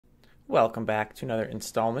Welcome back to another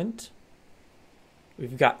installment.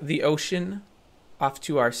 We've got the ocean off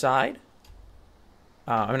to our side.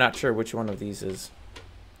 I'm not sure which one of these is.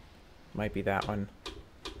 Might be that one.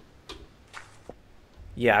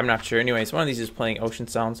 Yeah, I'm not sure. Anyways, one of these is playing ocean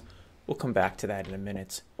sounds. We'll come back to that in a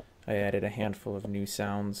minute. I added a handful of new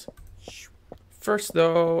sounds. First,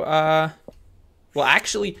 though, well,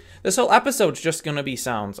 actually, this whole episode's just gonna be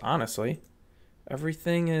sounds, honestly.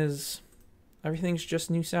 Everything's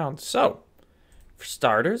just new sounds. So, for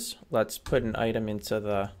starters, let's put an item into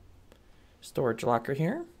the storage locker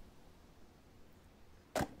here.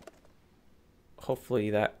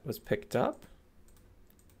 Hopefully that was picked up.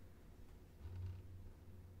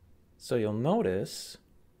 So you'll notice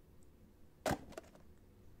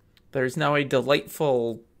there's now a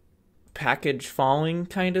delightful package falling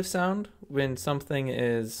kind of sound when something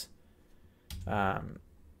is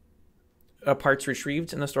parts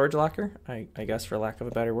retrieved in the storage locker, I guess, for lack of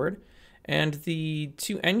a better word. And the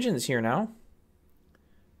two engines here now,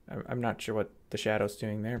 I'm not sure what the shadow's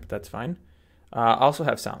doing there, but that's fine, also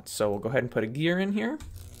have sounds. So we'll go ahead and put a gear in here.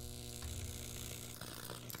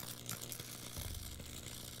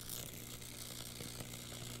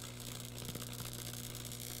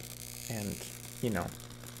 And, you know,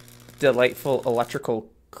 delightful electrical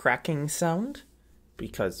cracking sound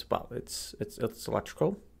because, well, it's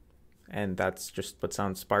electrical. And that's just what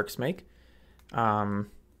sound sparks make. I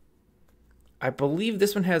believe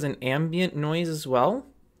this one has an ambient noise as well.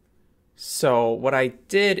 So what I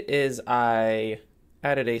did is I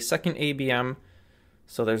added a second ABM.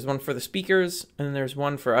 So there's one for the speakers, and there's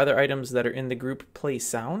one for other items that are in the group play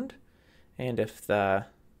sound. And if the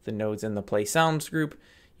node's in the play sounds group,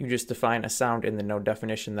 you just define a sound in the node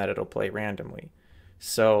definition that it'll play randomly.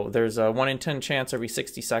 So there's a 1 in 10 chance every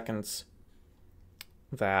 60 seconds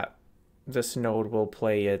that this node will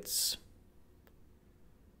play its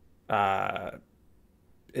ambient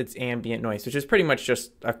noise, which is pretty much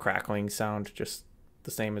just a crackling sound, just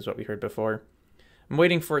the same as what we heard before. I'm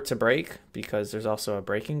waiting for it to break because there's also a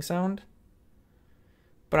breaking sound.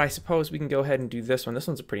 But I suppose we can go ahead and do this one. This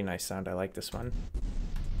one's a pretty nice sound. I like this one.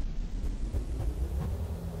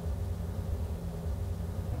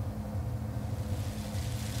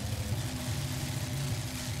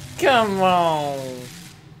 Come on.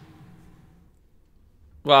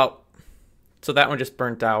 Well, so that one just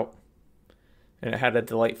burnt out, and it had a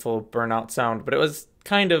delightful burnout sound, but it was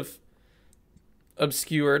kind of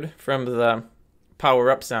obscured from the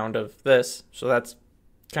power-up sound of this, so that's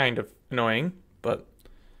kind of annoying, but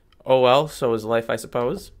oh well, so is life, I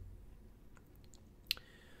suppose.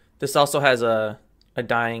 This also has a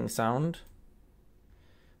dying sound.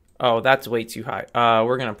 Oh, that's way too high.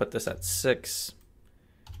 We're going to put this at 6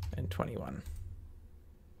 and 21.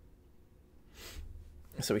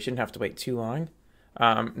 So we shouldn't have to wait too long.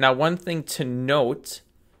 Now, one thing to note,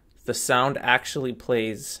 the sound actually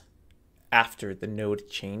plays after the node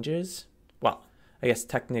changes. Well, I guess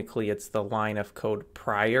technically it's the line of code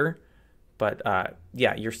prior, but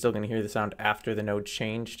yeah, you're still going to hear the sound after the node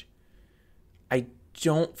changed. I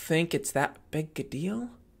don't think it's that big a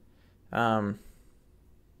deal. I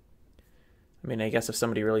mean, I guess if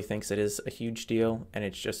somebody really thinks it is a huge deal and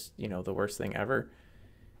it's just, you know, the worst thing ever,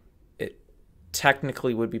 it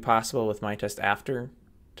technically would be possible with my test after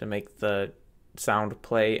to make the sound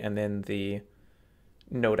play and then the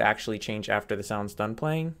node actually change after the sound's done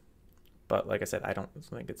playing. But like I said, I don't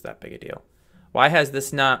think it's that big a deal. Why has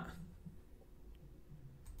this not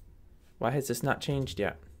changed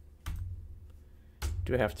yet?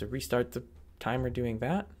 Do I have to restart the timer doing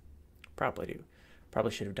that? Probably do.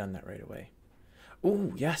 Probably should have done that right away.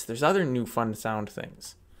 Ooh, yes, there's other new fun sound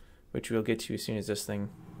things, which we'll get to as soon as this thing...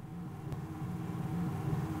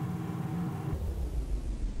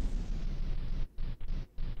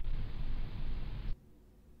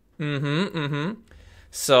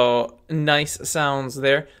 So, nice sounds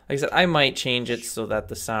there. Like I said, I might change it so that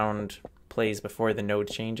the sound plays before the node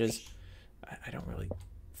changes. I don't really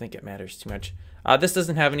think it matters too much. This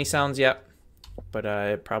doesn't have any sounds yet, but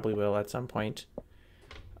it probably will at some point.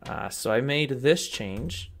 So I made this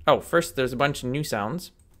change. Oh, first there's a bunch of new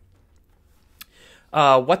sounds.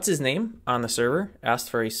 What's his name on the server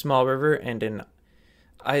asked for a small river and an...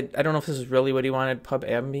 I don't know if this is really what he wanted, pub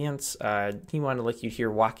ambience. He wanted like you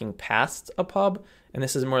hear walking past a pub, and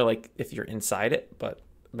this is more like if you're inside it, but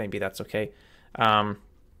maybe that's okay. But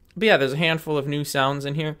yeah, there's a handful of new sounds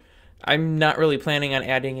in here. I'm not really planning on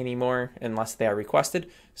adding any more unless they are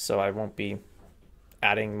requested, so I won't be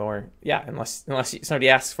adding more, yeah, unless somebody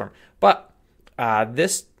asks for them. But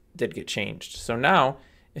this did get changed. So now,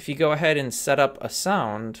 if you go ahead and set up a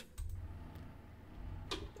sound,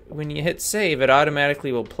 when you hit save, it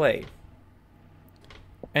automatically will play.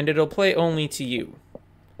 and it'll play only to you.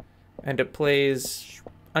 And it plays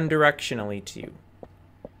undirectionally to you.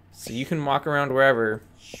 So you can walk around wherever.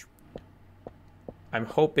 I'm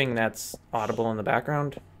hoping that's audible in the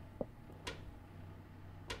background.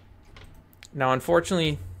 Now,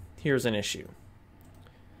 unfortunately, here's an issue.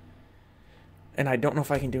 And I don't know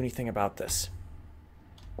if I can do anything about this.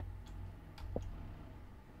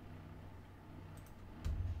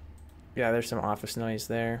 Yeah, there's some office noise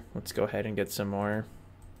there. Let's go ahead and get some more.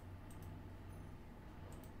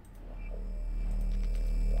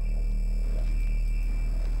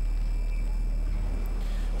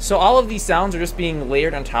 So all of these sounds are just being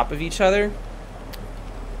layered on top of each other.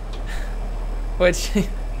 Which,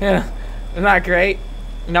 yeah, not great.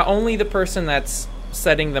 Now, only the person that's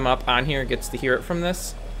setting them up on here gets to hear it from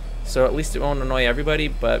this. So at least it won't annoy everybody,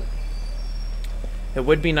 but it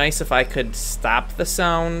would be nice if I could stop the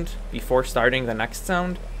sound before starting the next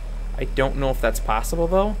sound. I don't know if that's possible,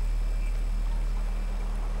 though.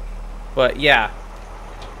 But yeah,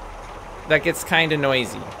 that gets kind of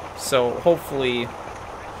noisy. So hopefully...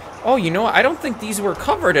 Oh, you know what? I don't think these were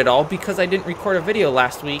covered at all because I didn't record a video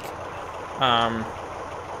last week.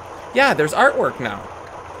 Yeah, there's artwork now.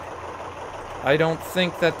 I don't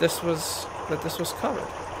think that this was covered.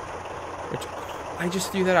 Which I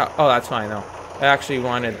just threw that out. Oh, that's fine though. I actually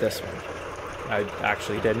wanted this one. I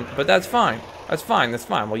actually didn't, but that's fine. That's fine. That's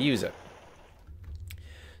fine. We'll use it.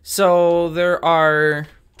 So there are.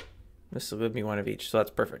 This will give me one of each, so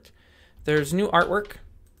that's perfect. There's new artwork.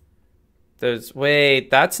 Wait,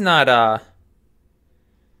 that's not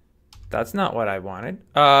what I wanted.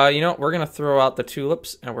 You know what? We're gonna throw out the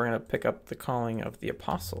tulips and we're gonna pick up the calling of the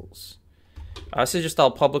apostles. This is just all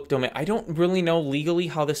public domain. I don't really know legally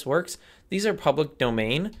how this works. These are public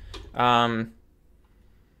domain.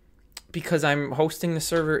 Because I'm hosting the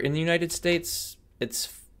server in the United States,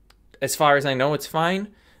 it's, as far as I know, it's fine.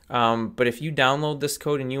 But if you download this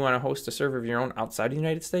code and you want to host a server of your own outside the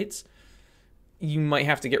United States, you might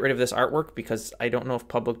have to get rid of this artwork because I don't know if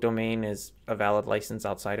public domain is a valid license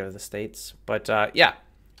outside of the States. But yeah.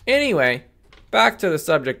 Anyway, back to the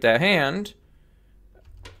subject at hand.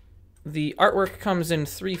 The artwork comes in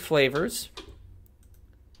 3 flavors,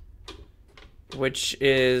 which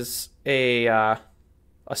is a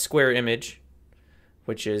square image,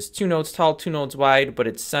 which is 2 nodes tall, 2 nodes wide, but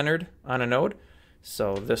it's centered on a node.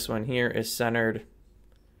 So this one here is centered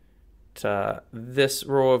to this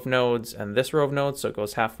row of nodes and this row of nodes, so it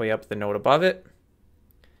goes halfway up the node above it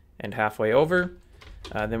and halfway over.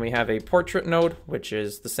 Then we have a portrait node, which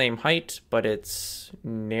is the same height, but it's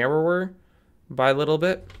narrower by a little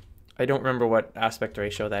bit. I don't remember what aspect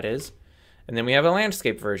ratio that is. And then we have a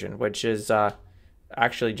landscape version, which is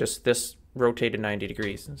actually just this rotated 90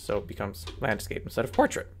 degrees, so it becomes landscape instead of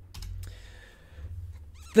portrait.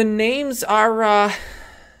 The names are,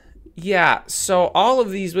 yeah, so all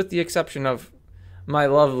of these, with the exception of my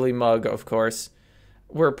lovely mug, of course,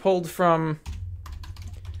 were pulled from,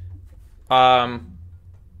 oh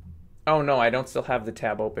no, I don't still have the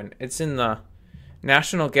tab open. It's in the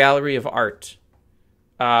National Gallery of Art.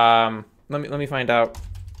 Let me find out.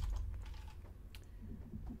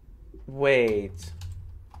 Wait.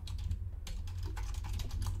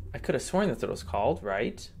 I could have sworn that's what it was called,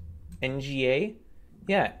 right? NGA?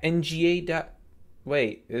 Yeah, NGA dot...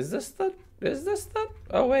 Wait, is this the...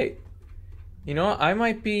 Oh, wait. You know what? I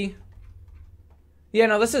might be... Yeah,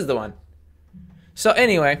 no, this is the one. So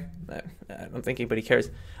anyway, I don't think anybody cares.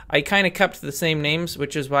 I kind of kept the same names,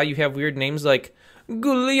 which is why you have weird names like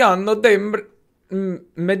Giuliano de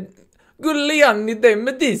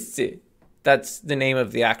Medici. That's the name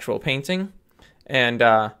of the actual painting. And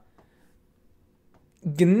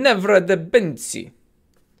Ginevra de Benci.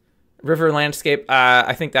 River Landscape,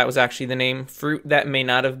 I think that was actually the name. Fruit, that may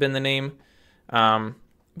not have been the name.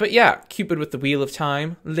 But yeah, Cupid with the Wheel of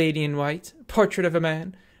Time, Lady in White, Portrait of a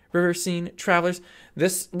Man, River Scene, Travelers.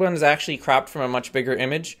 This one's actually cropped from a much bigger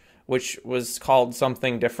image, which was called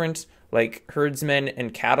something different, like Herdsmen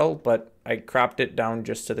and Cattle, but I cropped it down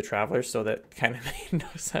just to the Travelers, so that kind of made no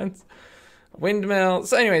sense. Windmill.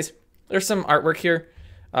 So anyways, there's some artwork here.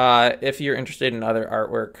 If you're interested in other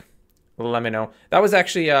artwork, let me know. That was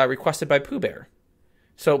actually requested by Pooh Bear.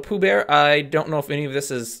 So Pooh Bear, I don't know if any of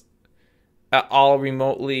this is at all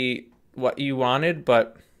remotely what you wanted,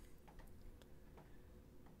 but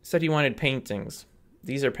said you wanted paintings.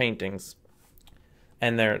 These are paintings,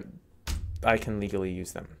 and I can legally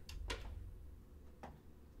use them.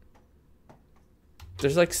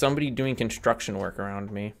 There's like somebody doing construction work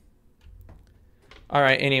around me. All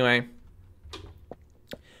right, anyway.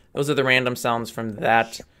 Those are the random sounds from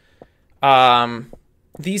that.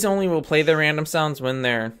 these only will play the random sounds when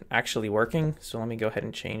they're actually working. So let me go ahead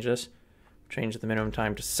and change this. Change the minimum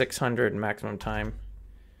time to 600 and maximum time.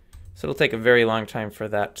 So it'll take a very long time for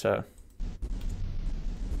that to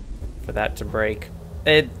break.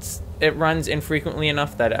 It runs infrequently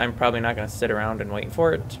enough that I'm probably not going to sit around and wait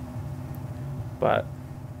for it. But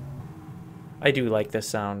I do like this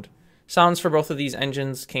sound. Sounds for both of these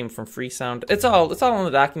engines came from Freesound. It's all in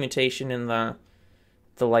the documentation and the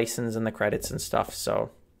license and the credits and stuff.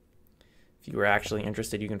 So if you were actually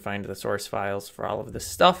interested, you can find the source files for all of this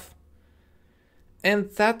stuff.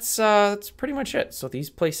 And that's pretty much it. So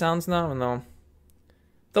these play sounds now, and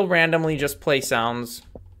they'll randomly just play sounds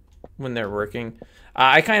when they're working.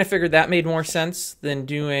 I kind of figured that made more sense than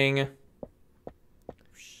doing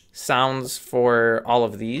sounds for all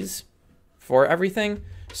of these for everything.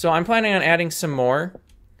 So I'm planning on adding some more.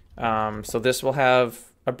 So this will have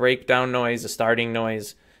a breakdown noise, a starting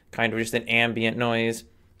noise, kind of just an ambient noise.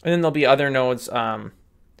 And then there'll be other nodes. The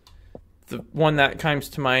one that comes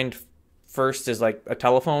to mind first is like a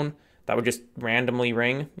telephone that would just randomly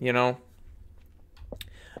ring, you know,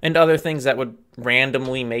 and other things that would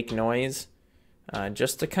randomly make noise,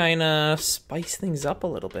 just to kind of spice things up a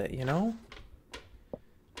little bit, you know.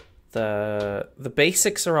 The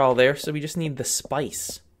basics are all there, so we just need the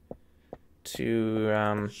spice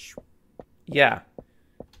to yeah,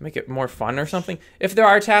 make it more fun or something. If there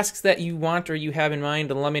are tasks that you want or you have in mind,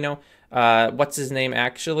 then let me know. What's his name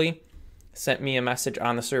actually sent me a message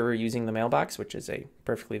on the server using the mailbox, which is a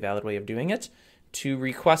perfectly valid way of doing it, to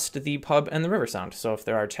request the pub and the river sound. So if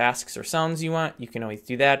there are tasks or sounds you want, you can always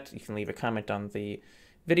do that. You can leave a comment on the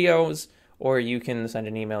videos, or you can send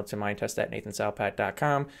an email to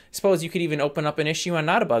mindtest@nathansalpat.com. Suppose you could even open up an issue on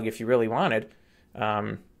Not a Bug if you really wanted.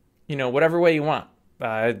 You know, whatever way you want.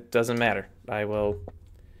 It doesn't matter. I will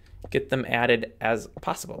get them added as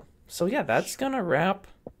possible. So yeah, that's going to wrap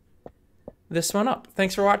this one up.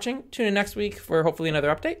 Thanks for watching. Tune in next week for hopefully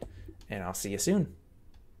another update, and I'll see you soon.